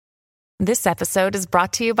This episode is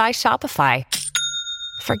brought to you by Shopify.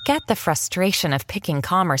 Forget the frustration of picking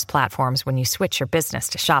commerce platforms when you switch your business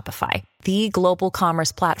to Shopify, the global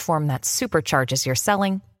commerce platform that supercharges your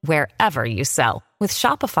selling wherever you sell. With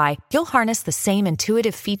Shopify, you'll harness the same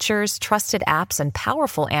intuitive features, trusted apps, and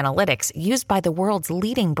powerful analytics used by the world's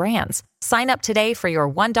leading brands. Sign up today for your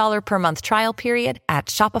 $1 per month trial period at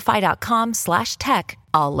shopify.com/tech,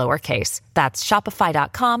 all lowercase. That's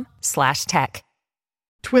shopify.com/tech.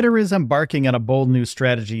 Twitter is embarking on a bold new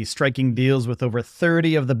strategy, striking deals with over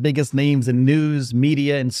 30 of the biggest names in news,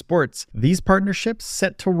 media, and sports. These partnerships,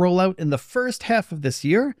 set to roll out in the first half of this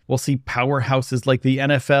year, will see powerhouses like the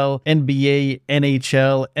NFL, NBA,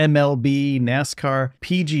 NHL, MLB, NASCAR,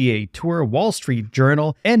 PGA Tour, Wall Street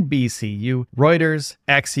Journal, NBCU, Reuters,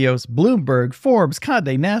 Axios, Bloomberg, Forbes,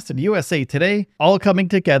 Condé Nast, and USA Today, all coming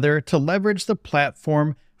together to leverage the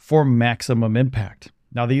platform for maximum impact.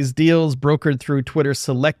 Now, these deals, brokered through Twitter's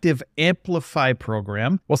Selective Amplify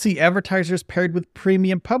program, will see advertisers paired with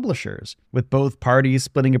premium publishers, with both parties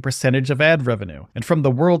splitting a percentage of ad revenue. And from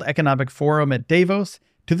the World Economic Forum at Davos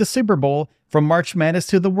to the Super Bowl, from March Madness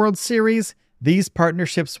to the World Series, these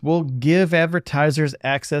partnerships will give advertisers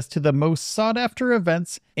access to the most sought-after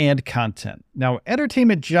events and content. Now,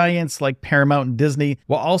 entertainment giants like Paramount and Disney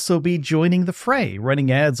will also be joining the fray,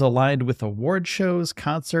 running ads aligned with award shows,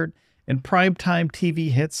 concert, and primetime TV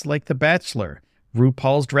hits like The Bachelor,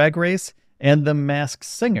 RuPaul's Drag Race, and The Masked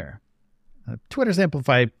Singer. Twitter's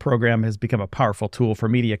Amplify program has become a powerful tool for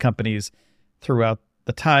media companies throughout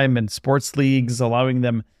the time and sports leagues, allowing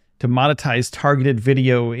them to monetize targeted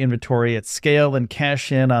video inventory at scale and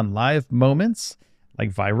cash in on live moments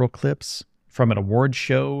like viral clips from an award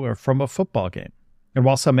show or from a football game. And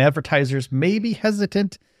while some advertisers may be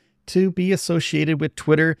hesitant to be associated with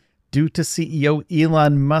Twitter due to CEO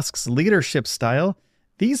Elon Musk's leadership style,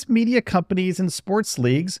 these media companies and sports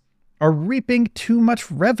leagues are reaping too much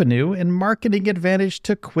revenue and marketing advantage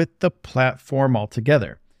to quit the platform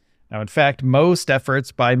altogether. Now, in fact, most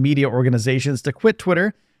efforts by media organizations to quit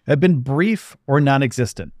Twitter have been brief or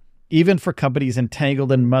non-existent, even for companies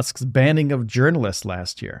entangled in Musk's banning of journalists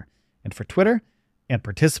last year. And for Twitter and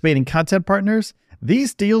participating content partners,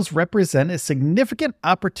 these deals represent a significant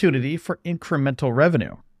opportunity for incremental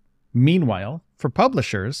revenue. Meanwhile, for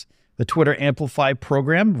publishers, the Twitter Amplify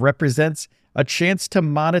program represents a chance to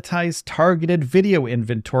monetize targeted video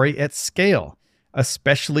inventory at scale,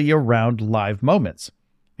 especially around live moments.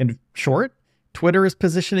 In short, Twitter is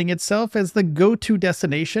positioning itself as the go-to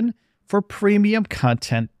destination for premium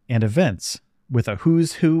content and events. With a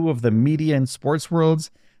who's who of the media and sports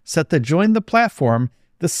worlds set to join the platform,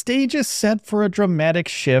 the stage is set for a dramatic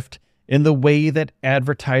shift in the way that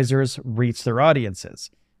advertisers reach their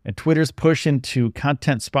audiences. And Twitter's push into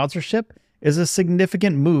content sponsorship is a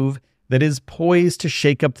significant move that is poised to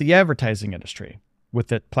shake up the advertising industry, with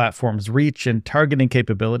the platform's reach and targeting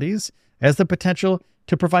capabilities as the potential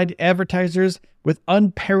to provide advertisers with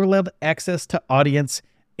unparalleled access to audience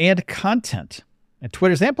and content. And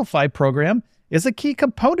Twitter's Amplify program is a key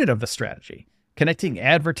component of the strategy, connecting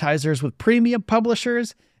advertisers with premium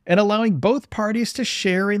publishers and allowing both parties to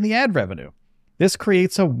share in the ad revenue. This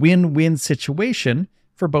creates a win-win situation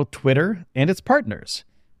for both Twitter and its partners,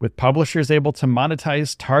 with publishers able to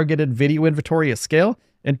monetize targeted video inventory at scale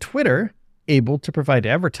and Twitter able to provide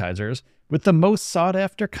advertisers with the most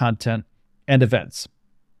sought-after content and events.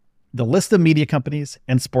 The list of media companies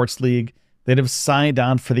and sports league that have signed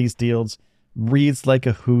on for these deals reads like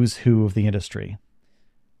a who's who of the industry.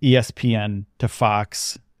 ESPN to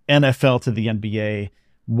Fox, NFL to the NBA,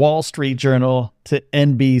 Wall Street Journal to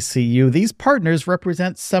NBCU. These partners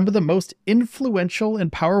represent some of the most influential and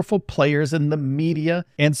powerful players in the media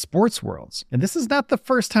and sports worlds. And this is not the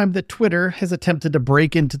first time that Twitter has attempted to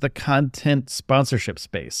break into the content sponsorship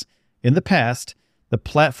space. In the past, the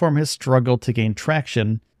platform has struggled to gain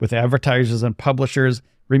traction, with advertisers and publishers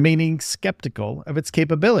remaining skeptical of its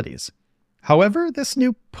capabilities. However, this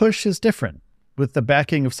new push is different. With the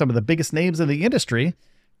backing of some of the biggest names in the industry,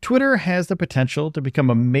 Twitter has the potential to become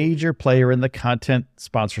a major player in the content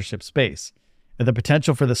sponsorship space. And the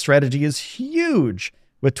potential for the strategy is huge,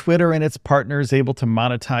 with Twitter and its partners able to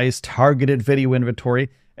monetize targeted video inventory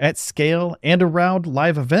at scale and around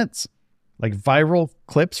live events, like viral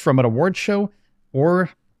clips from an award show or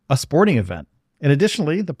a sporting event. And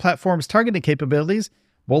additionally, the platform's targeting capabilities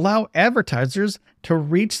will allow advertisers to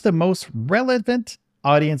reach the most relevant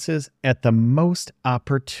audiences at the most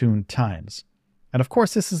opportune times. And of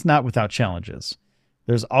course, this is not without challenges.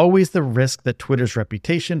 There's always the risk that Twitter's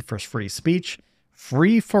reputation for free speech,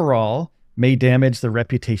 free for all, may damage the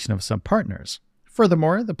reputation of some partners.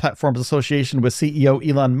 Furthermore, the platform's association with CEO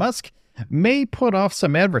Elon Musk may put off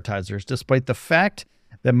some advertisers, despite the fact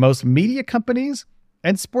that most media companies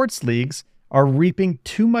and sports leagues are reaping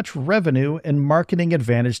too much revenue and marketing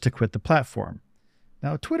advantage to quit the platform.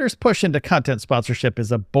 Now, Twitter's push into content sponsorship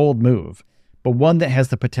is a bold move, but one that has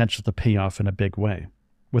the potential to pay off in a big way.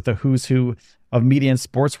 With the who's who of media and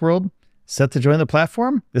sports world set to join the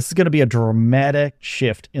platform, this is going to be a dramatic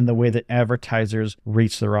shift in the way that advertisers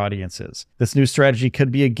reach their audiences. This new strategy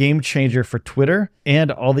could be a game changer for Twitter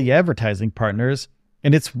and all the advertising partners,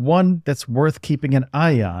 and it's one that's worth keeping an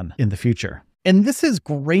eye on in the future. And this is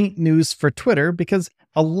great news for Twitter because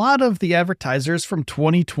a lot of the advertisers from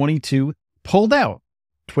 2022 pulled out.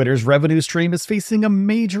 Twitter's revenue stream is facing a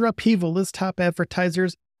major upheaval as top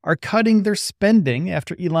advertisers are cutting their spending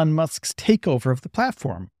after Elon Musk's takeover of the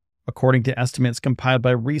platform, according to estimates compiled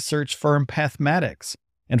by research firm Pathmatics.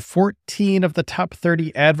 And 14 of the top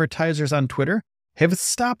 30 advertisers on Twitter have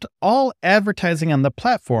stopped all advertising on the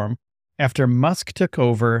platform after Musk took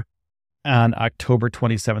over on October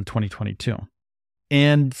 27, 2022.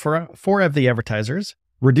 And four of the advertisers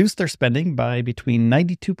reduced their spending by between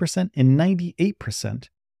 92% and 98%,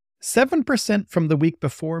 7% from the week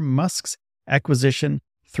before Musk's acquisition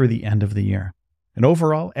through the end of the year. And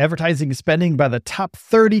overall, advertising spending by the top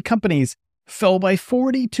 30 companies fell by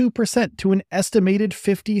 42% to an estimated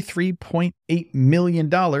 $53.8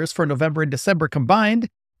 million for November and December combined,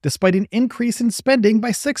 despite an increase in spending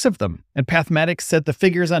by 6 of them. And Pathmatics said the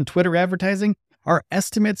figures on Twitter advertising are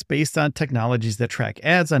estimates based on technologies that track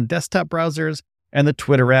ads on desktop browsers and the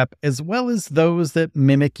Twitter app, as well as those that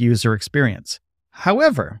mimic user experience.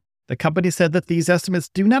 However, the company said that these estimates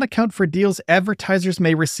do not account for deals advertisers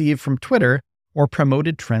may receive from Twitter or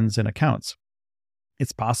promoted trends and accounts.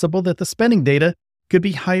 It's possible that the spending data could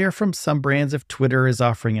be higher from some brands if Twitter is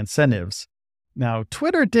offering incentives. Now,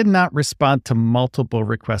 Twitter did not respond to multiple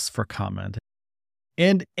requests for comment.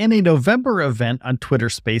 And in a November event on Twitter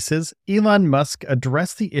Spaces, Elon Musk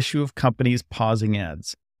addressed the issue of companies pausing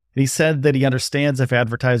ads. He said that he understands if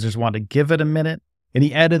advertisers want to give it a minute, and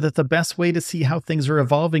he added that the best way to see how things are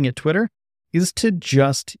evolving at Twitter is to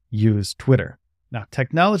just use Twitter. Now,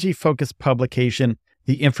 technology-focused publication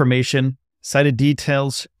The Information cited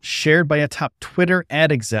details shared by a top Twitter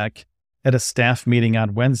ad exec at a staff meeting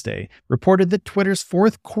on Wednesday, reported that Twitter's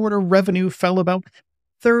fourth quarter revenue fell about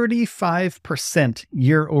 35%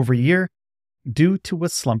 year over year due to a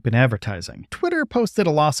slump in advertising. Twitter posted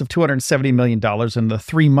a loss of $270 million in the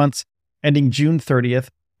 3 months ending June 30th,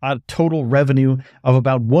 on a total revenue of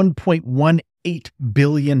about $1.18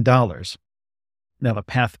 billion. Now, the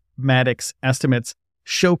Pathmatics estimates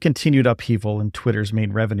show continued upheaval in Twitter's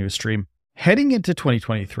main revenue stream heading into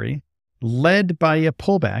 2023, led by a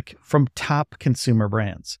pullback from top consumer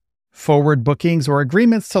brands. Forward bookings or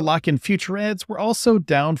agreements to lock in future ads were also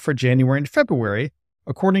down for January and February,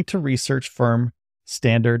 according to research firm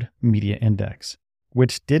Standard Media Index,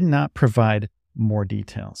 which did not provide more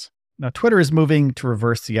details. Now, Twitter is moving to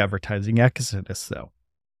reverse the advertising exodus, though.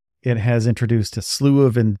 It has introduced a slew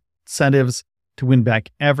of incentives to win back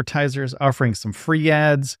advertisers, offering some free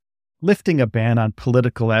ads, lifting a ban on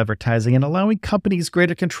political advertising, and allowing companies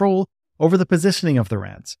greater control over the positioning of their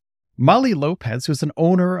ads. Molly Lopez, who's an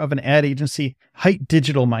owner of an ad agency, Height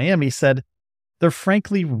Digital Miami, said, "They're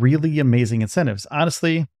frankly really amazing incentives.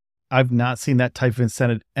 Honestly, I've not seen that type of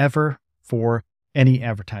incentive ever for any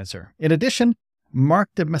advertiser." In addition, Mark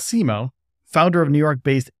DeMassimo, founder of New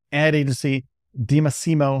York-based ad agency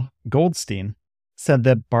DeMassimo Goldstein, said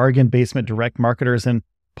that bargain basement direct marketers and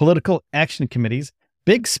political action committees,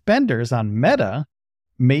 big spenders on Meta,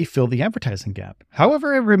 may fill the advertising gap.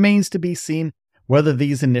 However, it remains to be seen whether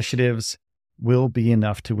these initiatives will be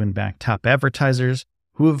enough to win back top advertisers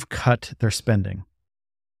who have cut their spending.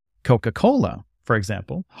 Coca-Cola, for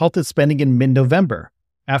example, halted spending in mid-November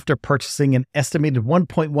after purchasing an estimated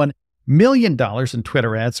 $1.1 million in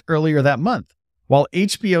Twitter ads earlier that month, while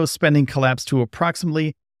HBO's spending collapsed to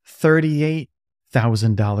approximately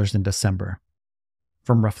 $38,000 in December,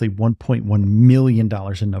 from roughly $1.1 million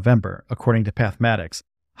in November, according to Pathmatics.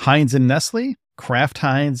 Heinz and Nestle, Kraft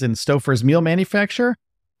Heinz and Stouffer's meal manufacturer,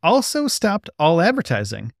 also stopped all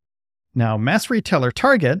advertising. Now, mass retailer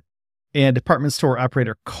Target and department store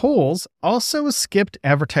operator Kohl's also skipped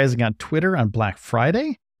advertising on Twitter on Black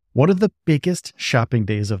Friday, one of the biggest shopping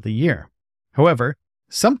days of the year. However,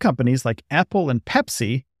 some companies like Apple and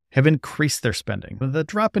Pepsi have increased their spending. The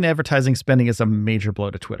drop in advertising spending is a major blow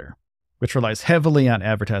to Twitter, which relies heavily on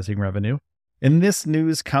advertising revenue. And this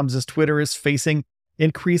news comes as Twitter is facing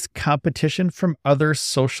increased competition from other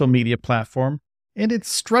social media platforms, and it's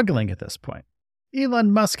struggling at this point.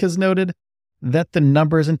 Elon Musk has noted that the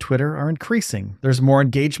numbers in Twitter are increasing. There's more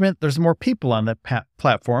engagement, there's more people on that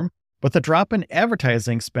platform, But the drop in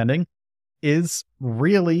advertising spending is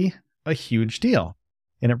really a huge deal,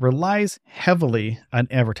 and it relies heavily on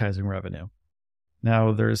advertising revenue.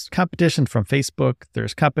 Now, there's competition from Facebook,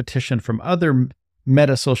 there's competition from other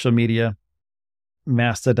meta social media,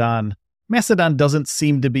 Mastodon. Mastodon doesn't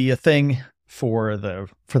seem to be a thing for the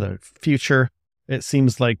future. It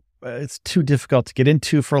seems like it's too difficult to get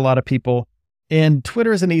into for a lot of people. And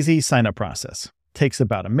Twitter is an easy sign-up process. Takes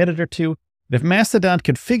about a minute or two. If Mastodon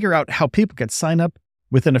could figure out how people could sign up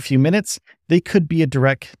within a few minutes, they could be a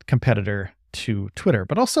direct competitor to Twitter,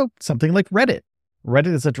 but also something like Reddit.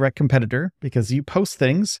 Reddit is a direct competitor because you post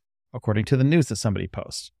things according to the news that somebody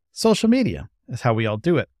posts. Social media is how we all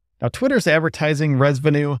do it. Now, Twitter's advertising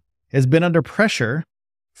revenue has been under pressure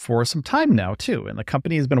for some time now, too, and the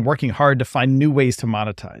company has been working hard to find new ways to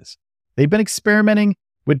monetize. They've been experimenting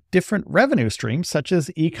with different revenue streams, such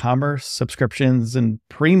as e-commerce, subscriptions, and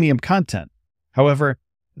premium content. However,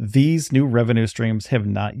 these new revenue streams have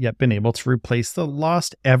not yet been able to replace the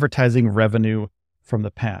lost advertising revenue from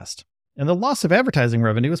the past. And the loss of advertising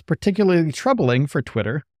revenue is particularly troubling for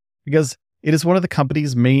Twitter because it is one of the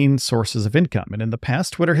company's main sources of income. And in the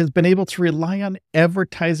past, Twitter has been able to rely on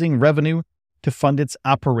advertising revenue to fund its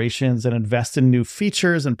operations and invest in new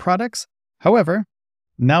features and products. However,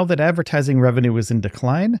 now that advertising revenue is in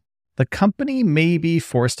decline, the company may be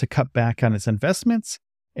forced to cut back on its investments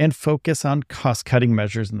and focus on cost-cutting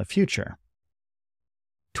measures in the future.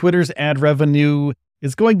 Twitter's ad revenue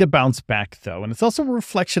is going to bounce back, though, and it's also a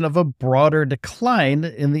reflection of a broader decline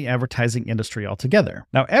in the advertising industry altogether.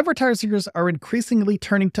 Now, advertisers are increasingly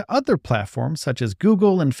turning to other platforms such as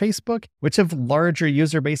Google and Facebook, which have larger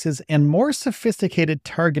user bases and more sophisticated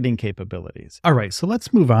targeting capabilities. All right, so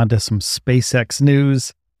let's move on to some SpaceX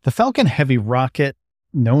news. The Falcon Heavy rocket,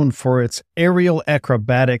 known for its aerial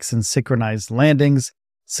acrobatics and synchronized landings,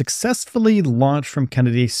 successfully launched from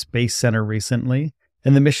Kennedy Space Center recently.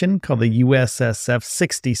 And the mission, called the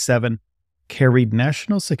USSF-67, carried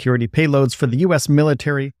national security payloads for the U.S.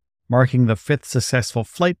 military, marking the 5th successful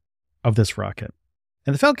flight of this rocket.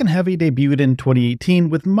 And the Falcon Heavy debuted in 2018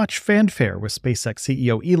 with much fanfare, with SpaceX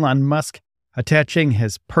CEO Elon Musk attaching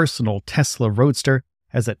his personal Tesla Roadster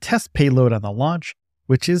as a test payload on the launch,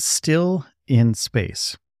 which is still in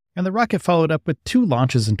space. And the rocket followed up with 2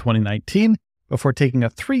 launches in 2019 before taking a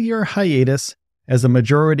 3-year hiatus, as the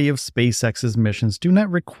majority of SpaceX's missions do not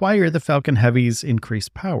require the Falcon Heavy's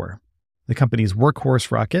increased power. The company's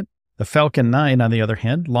workhorse rocket, the Falcon 9, on the other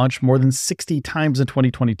hand, launched more than 60 times in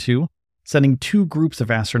 2022, sending 2 groups of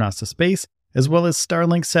astronauts to space, as well as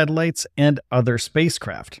Starlink satellites and other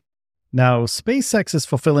spacecraft. Now, SpaceX is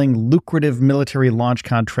fulfilling lucrative military launch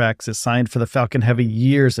contracts it signed for the Falcon Heavy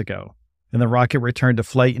years ago, and the rocket returned to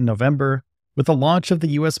flight in November with the launch of the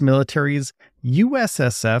U.S. military's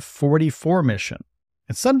USSF-44 mission.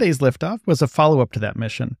 And Sunday's liftoff was a follow-up to that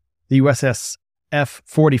mission. The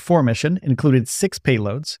USSF-44 mission included 6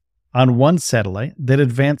 payloads on 1 satellite that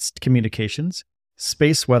advanced communications,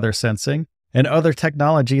 space weather sensing, and other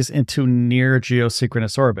technologies into near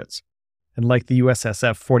geosynchronous orbits. And like the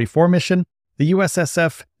USSF-44 mission, the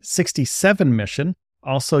USSF-67 mission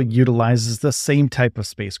also utilizes the same type of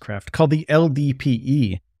spacecraft called the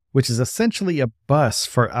LDPE, which is essentially a bus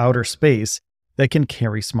for outer space that can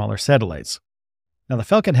carry smaller satellites. Now, the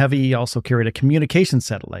Falcon Heavy also carried a communication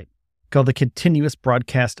satellite called the Continuous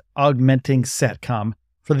Broadcast Augmenting Satcom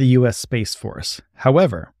for the U.S. Space Force.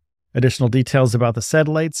 However, additional details about the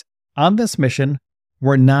satellites on this mission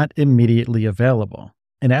were not immediately available.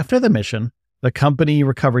 And after the mission, the company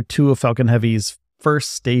recovered 2 of Falcon Heavy's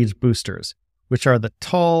first stage boosters, which are the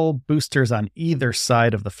tall boosters on either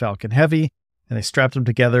side of the Falcon Heavy, and they strapped them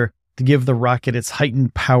together to give the rocket its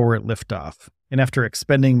heightened power at liftoff. And after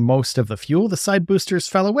expending most of the fuel, the side boosters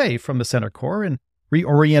fell away from the center core and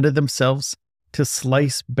reoriented themselves to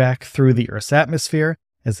slice back through the Earth's atmosphere.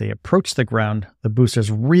 As they approached the ground, the boosters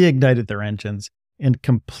reignited their engines and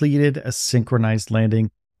completed a synchronized landing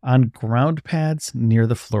on ground pads near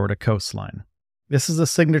the Florida coastline. This is a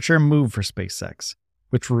signature move for SpaceX,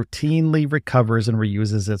 which routinely recovers and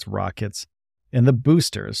reuses its rockets and the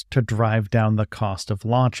boosters to drive down the cost of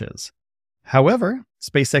launches. However,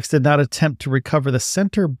 SpaceX did not attempt to recover the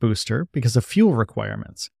center booster because of fuel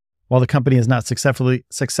requirements. While the company has not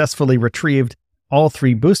successfully retrieved all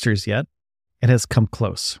 3 boosters yet, it has come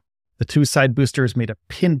close. The 2 side boosters made a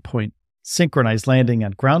pinpoint synchronized landing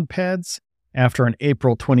on ground pads after an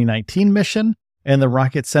April 2019 mission, and the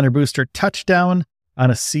rocket center booster touched down on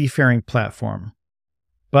a seafaring platform.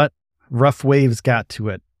 But rough waves got to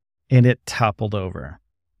it, and it toppled over.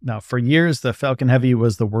 Now, for years, the Falcon Heavy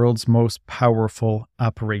was the world's most powerful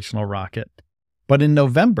operational rocket. But in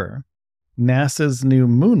November, NASA's new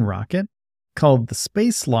moon rocket, called the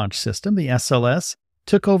Space Launch System, the SLS,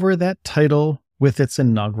 took over that title with its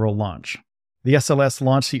inaugural launch. The SLS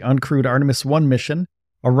launched the uncrewed Artemis 1 mission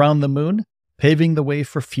around the moon, paving the way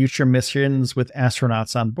for future missions with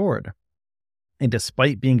astronauts on board. And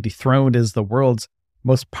despite being dethroned as the world's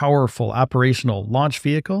most powerful operational launch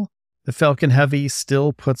vehicle, the Falcon Heavy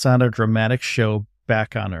still puts on a dramatic show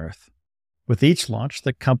back on Earth. With each launch,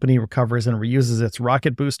 the company recovers and reuses its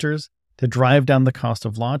rocket boosters to drive down the cost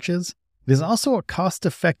of launches. It is also a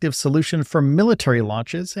cost-effective solution for military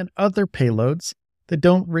launches and other payloads that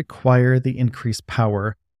don't require the increased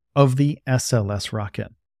power of the SLS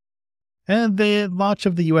rocket. And the launch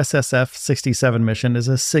of the USSF-67 mission is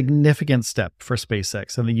a significant step for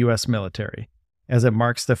SpaceX and the U.S. military, as it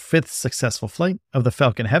marks the 5th successful flight of the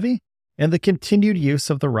Falcon Heavy and the continued use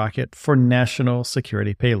of the rocket for national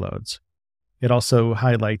security payloads. It also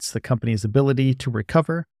highlights the company's ability to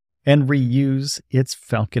recover and reuse its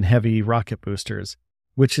Falcon Heavy rocket boosters,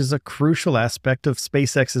 which is a crucial aspect of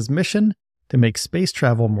SpaceX's mission to make space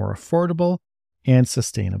travel more affordable and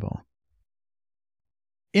sustainable.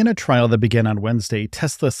 In a trial that began on Wednesday,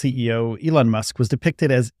 Tesla CEO Elon Musk was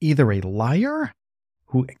depicted as either a liar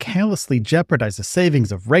who callously jeopardized the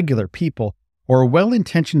savings of regular people or a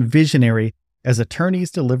well-intentioned visionary as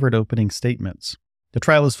attorneys delivered opening statements. The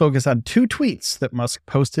trial is focused on 2 tweets that Musk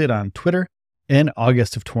posted on Twitter in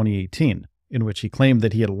August of 2018, in which he claimed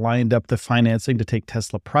that he had lined up the financing to take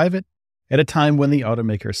Tesla private at a time when the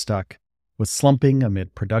automaker's stock was slumping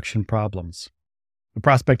amid production problems. The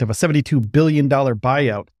prospect of a $72 billion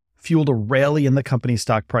buyout fueled a rally in the company's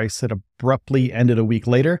stock price that abruptly ended a week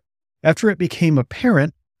later after it became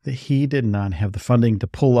apparent that he did not have the funding to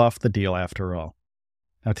pull off the deal after all.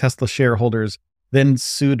 Now, Tesla shareholders then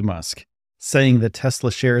sued Musk, saying that Tesla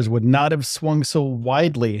shares would not have swung so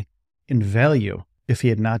widely in value if he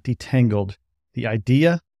had not detangled the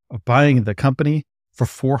idea of buying the company for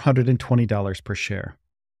 $420 per share.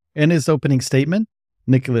 In his opening statement,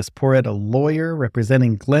 Nicholas Porret, a lawyer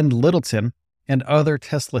representing Glenn Littleton and other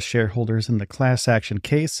Tesla shareholders in the class action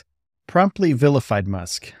case, promptly vilified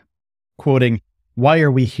Musk. Quoting, "Why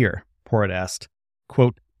are we here?" Porret asked.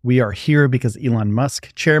 Quote, "We are here because Elon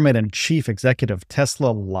Musk, chairman and chief executive of Tesla,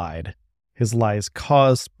 lied. His lies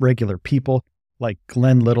caused regular people like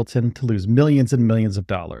Glenn Littleton to lose millions and millions of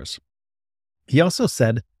dollars." He also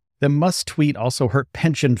said that Musk's tweet also hurt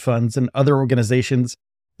pension funds and other organizations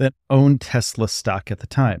that owned Tesla stock at the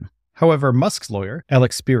time. However, Musk's lawyer,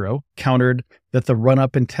 Alex Spiro, countered that the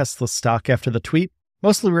run-up in Tesla stock after the tweet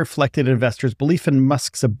mostly reflected investors' belief in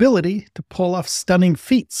Musk's ability to pull off stunning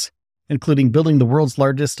feats, including building the world's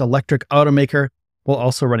largest electric automaker while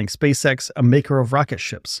also running SpaceX, a maker of rocket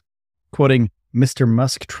ships. Quoting, "Mr.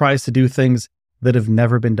 Musk tries to do things that have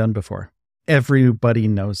never been done before. Everybody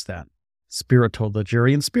knows that," Spiro told the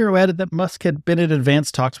jury, and Spiro added that Musk had been in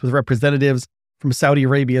advanced talks with representatives from Saudi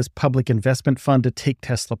Arabia's public investment fund to take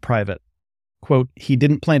Tesla private. Quote, "He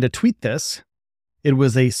didn't plan to tweet this. It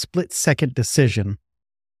was a split-second decision.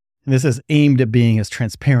 And this is aimed at being as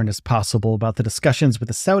transparent as possible about the discussions with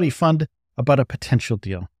the Saudi fund about a potential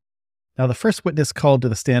deal." Now, the first witness called to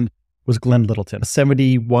the stand was Glenn Littleton, a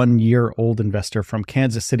 71-year-old investor from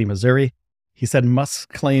Kansas City, Missouri. He said Musk's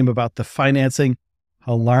claim about the financing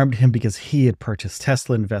alarmed him because he had purchased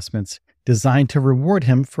Tesla investments designed to reward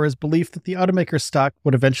him for his belief that the automaker's stock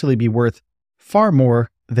would eventually be worth far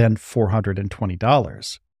more than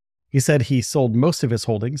 $420. He said he sold most of his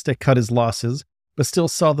holdings to cut his losses, but still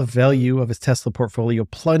saw the value of his Tesla portfolio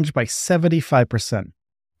plunge by 75%.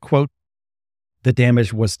 Quote, "The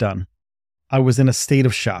damage was done. I was in a state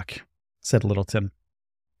of shock," said Littleton.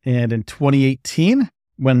 And in 2018,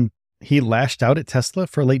 when he lashed out at Tesla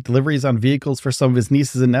for late deliveries on vehicles for some of his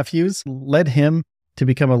nieces and nephews, led him to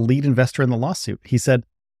become a lead investor in the lawsuit. He said,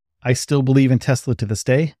 "I still believe in Tesla to this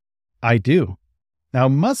day. I do." Now,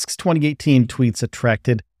 Musk's 2018 tweets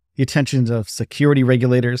attracted the attention of security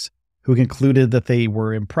regulators who concluded that they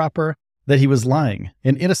were improper, that he was lying.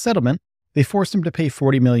 And in a settlement, they forced him to pay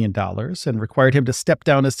 $40 million and required him to step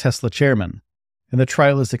down as Tesla chairman. And the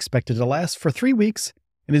trial is expected to last for 3 weeks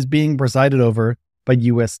and is being presided over by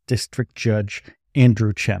U.S. District Judge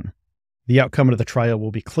Andrew Chen. The outcome of the trial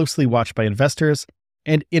will be closely watched by investors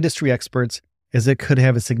and industry experts, as it could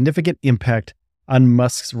have a significant impact on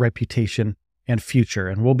Musk's reputation and future.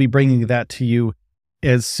 And we'll be bringing that to you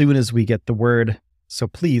as soon as we get the word. So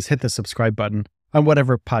please hit the subscribe button on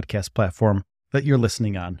whatever podcast platform that you're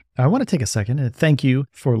listening on. I want to take a second and thank you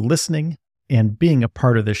for listening and being a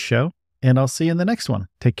part of this show, and I'll see you in the next one.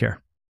 Take care.